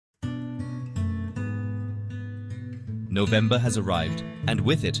November has arrived, and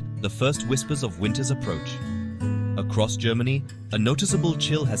with it, the first whispers of winter's approach. Across Germany, a noticeable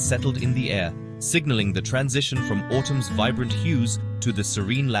chill has settled in the air, signaling the transition from autumn's vibrant hues to the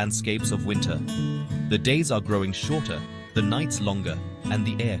serene landscapes of winter. The days are growing shorter, the nights longer, and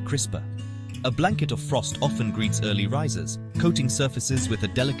the air crisper. A blanket of frost often greets early risers, coating surfaces with a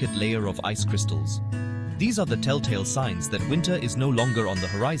delicate layer of ice crystals. These are the telltale signs that winter is no longer on the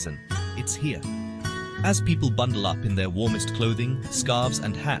horizon, it's here. As people bundle up in their warmest clothing, scarves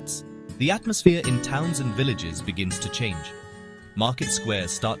and hats, the atmosphere in towns and villages begins to change. Market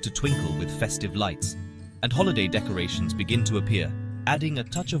squares start to twinkle with festive lights, and holiday decorations begin to appear, adding a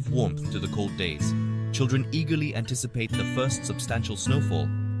touch of warmth to the cold days. Children eagerly anticipate the first substantial snowfall,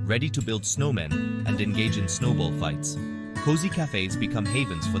 ready to build snowmen and engage in snowball fights. Cozy cafes become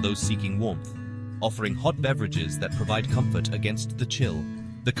havens for those seeking warmth, offering hot beverages that provide comfort against the chill.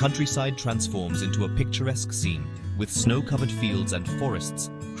 The countryside transforms into a picturesque scene, with snow-covered fields and forests,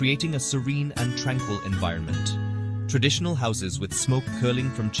 creating a serene and tranquil environment. Traditional houses with smoke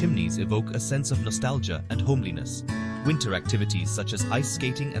curling from chimneys evoke a sense of nostalgia and homeliness. Winter activities such as ice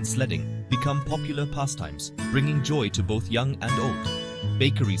skating and sledding become popular pastimes, bringing joy to both young and old.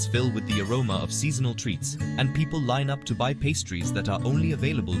 Bakeries fill with the aroma of seasonal treats, and people line up to buy pastries that are only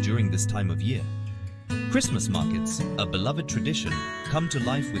available during this time of year. Christmas markets, a beloved tradition, come to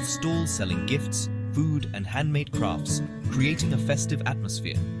life with stalls selling gifts, food and handmade crafts, creating a festive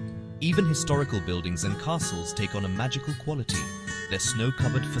atmosphere. Even historical buildings and castles take on a magical quality, their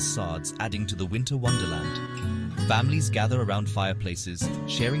snow-covered facades adding to the winter wonderland. Families gather around fireplaces,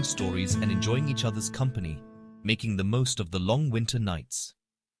 sharing stories and enjoying each other's company, making the most of the long winter nights.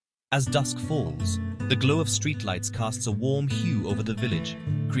 As dusk falls, the glow of streetlights casts a warm hue over the village,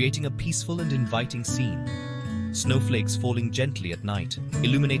 creating a peaceful and inviting scene. Snowflakes falling gently at night,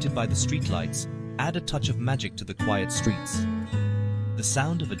 illuminated by the streetlights, add a touch of magic to the quiet streets. The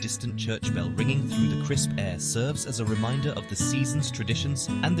sound of a distant church bell ringing through the crisp air serves as a reminder of the season's traditions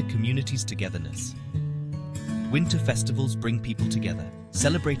and the community's togetherness. Winter festivals bring people together,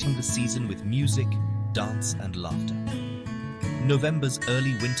 celebrating the season with music, dance and laughter. November's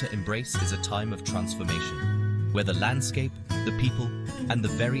early winter embrace is a time of transformation, where the landscape, the people, and the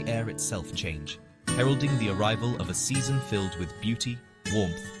very air itself change, heralding the arrival of a season filled with beauty,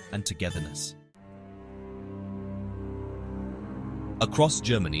 warmth, and togetherness. Across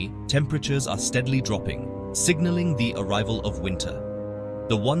Germany, temperatures are steadily dropping, signaling the arrival of winter.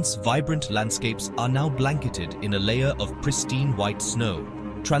 The once vibrant landscapes are now blanketed in a layer of pristine white snow,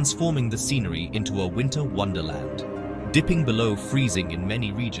 transforming the scenery into a winter wonderland. Dipping below freezing in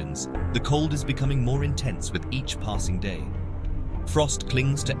many regions, the cold is becoming more intense with each passing day. Frost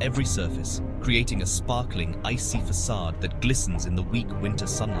clings to every surface, creating a sparkling, icy facade that glistens in the weak winter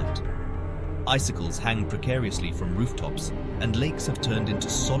sunlight. Icicles hang precariously from rooftops, and lakes have turned into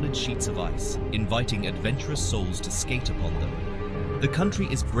solid sheets of ice, inviting adventurous souls to skate upon them. The country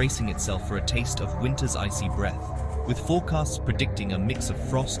is bracing itself for a taste of winter's icy breath, with forecasts predicting a mix of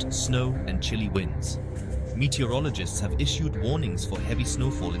frost, snow, and chilly winds. Meteorologists have issued warnings for heavy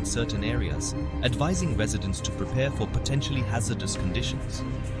snowfall in certain areas, advising residents to prepare for potentially hazardous conditions.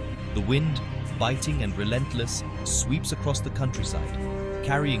 The wind, biting and relentless, sweeps across the countryside,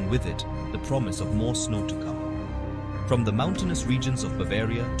 carrying with it the promise of more snow to come. From the mountainous regions of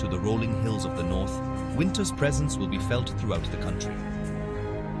Bavaria to the rolling hills of the north, winter's presence will be felt throughout the country.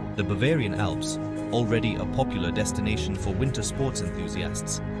 The Bavarian Alps, already a popular destination for winter sports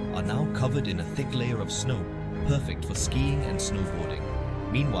enthusiasts, are now covered in a thick layer of snow, perfect for skiing and snowboarding.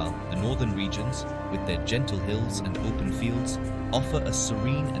 Meanwhile, the northern regions, with their gentle hills and open fields, offer a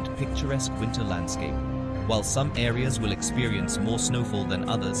serene and picturesque winter landscape. While some areas will experience more snowfall than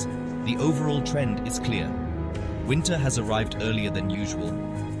others, the overall trend is clear. Winter has arrived earlier than usual.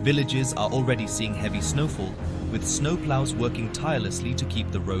 Villages are already seeing heavy snowfall, with snowplows working tirelessly to keep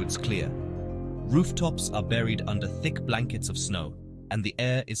the roads clear. Rooftops are buried under thick blankets of snow, and the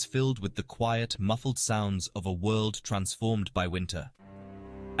air is filled with the quiet, muffled sounds of a world transformed by winter.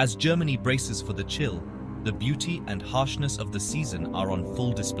 As Germany braces for the chill, the beauty and harshness of the season are on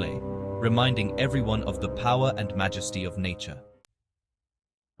full display, reminding everyone of the power and majesty of nature.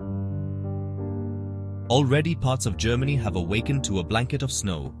 Already parts of Germany have awakened to a blanket of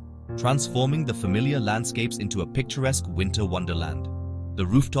snow, transforming the familiar landscapes into a picturesque winter wonderland. The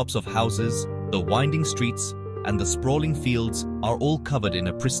rooftops of houses, the winding streets, and the sprawling fields are all covered in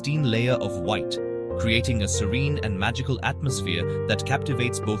a pristine layer of white, creating a serene and magical atmosphere that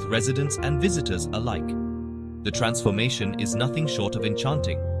captivates both residents and visitors alike. The transformation is nothing short of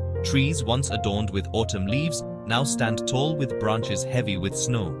enchanting. Trees once adorned with autumn leaves now stand tall with branches heavy with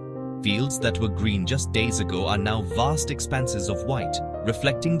snow. Fields that were green just days ago are now vast expanses of white,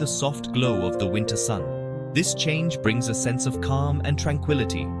 reflecting the soft glow of the winter sun. This change brings a sense of calm and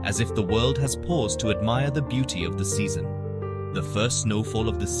tranquility, as if the world has paused to admire the beauty of the season. The first snowfall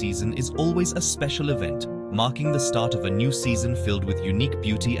of the season is always a special event, marking the start of a new season filled with unique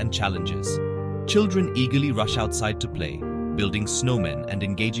beauty and challenges. Children eagerly rush outside to play, building snowmen and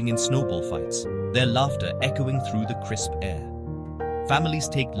engaging in snowball fights, their laughter echoing through the crisp air. Families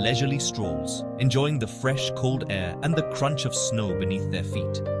take leisurely strolls, enjoying the fresh, cold air and the crunch of snow beneath their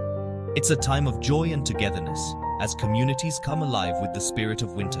feet. It's a time of joy and togetherness, as communities come alive with the spirit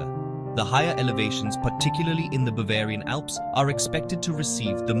of winter. The higher elevations, particularly in the Bavarian Alps, are expected to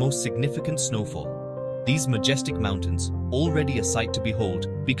receive the most significant snowfall. These majestic mountains, already a sight to behold,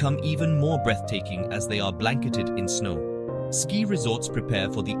 become even more breathtaking as they are blanketed in snow. Ski resorts prepare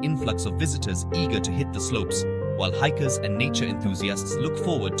for the influx of visitors eager to hit the slopes, while hikers and nature enthusiasts look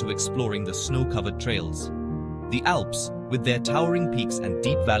forward to exploring the snow-covered trails. The Alps, with their towering peaks and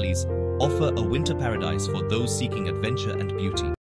deep valleys, offer a winter paradise for those seeking adventure and beauty.